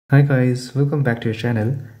Hi guys, welcome back to your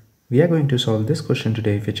channel. We are going to solve this question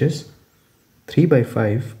today, which is 3 by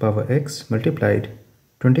 5 power x multiplied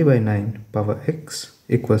 20 by 9 power x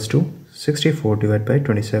equals to 64 divided by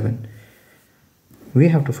 27. We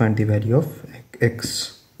have to find the value of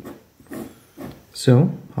x.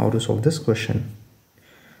 So, how to solve this question?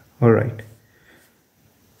 Alright.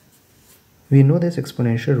 We know this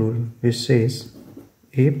exponential rule which says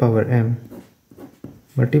a power m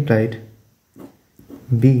multiplied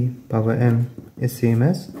b power m is same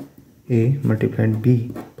as a multiplied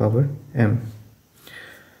b power m.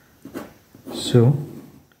 So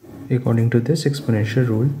according to this exponential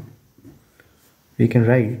rule, we can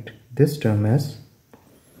write this term as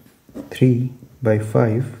 3 by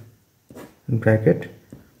 5 in bracket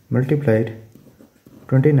multiplied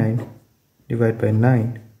 29 divided by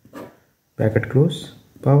 9 bracket close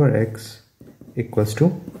power x equals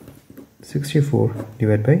to 64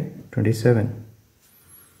 divided by 27.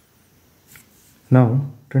 Now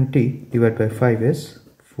 20 divided by 5 is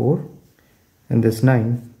 4 and this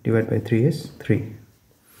 9 divided by 3 is 3.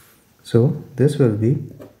 So this will be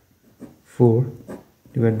 4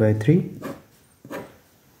 divided by 3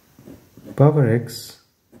 power x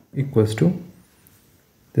equals to,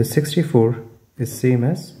 this 64 is same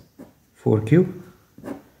as 4 cube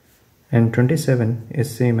and 27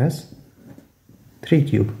 is same as 3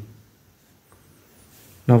 cube.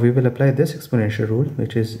 Now we will apply this exponential rule,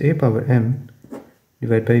 which is a power m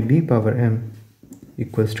divided by b power m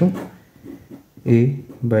equals to a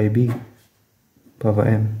by b power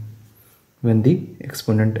m when the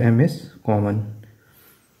exponent m is common.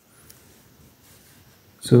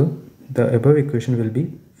 So the above equation will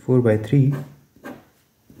be 4 by 3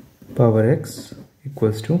 power x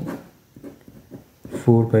equals to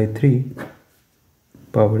 4 by 3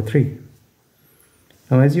 power 3.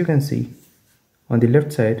 Now as you can see, on the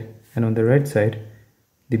left side and on the right side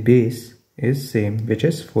the base is same, which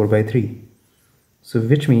is 4 by 3. So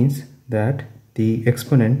which means that the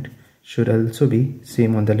exponent should also be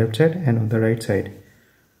same on the left side and on the right side.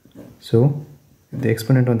 So the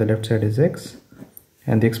exponent on the left side is x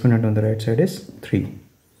and the exponent on the right side is 3.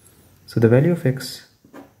 So the value of x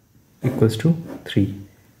equals to 3,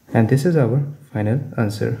 and this is our final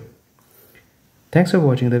answer. Thanks for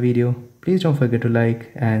watching the video. Please don't forget to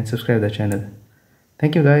like and subscribe the channel.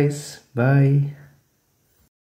 Thank you guys. Bye.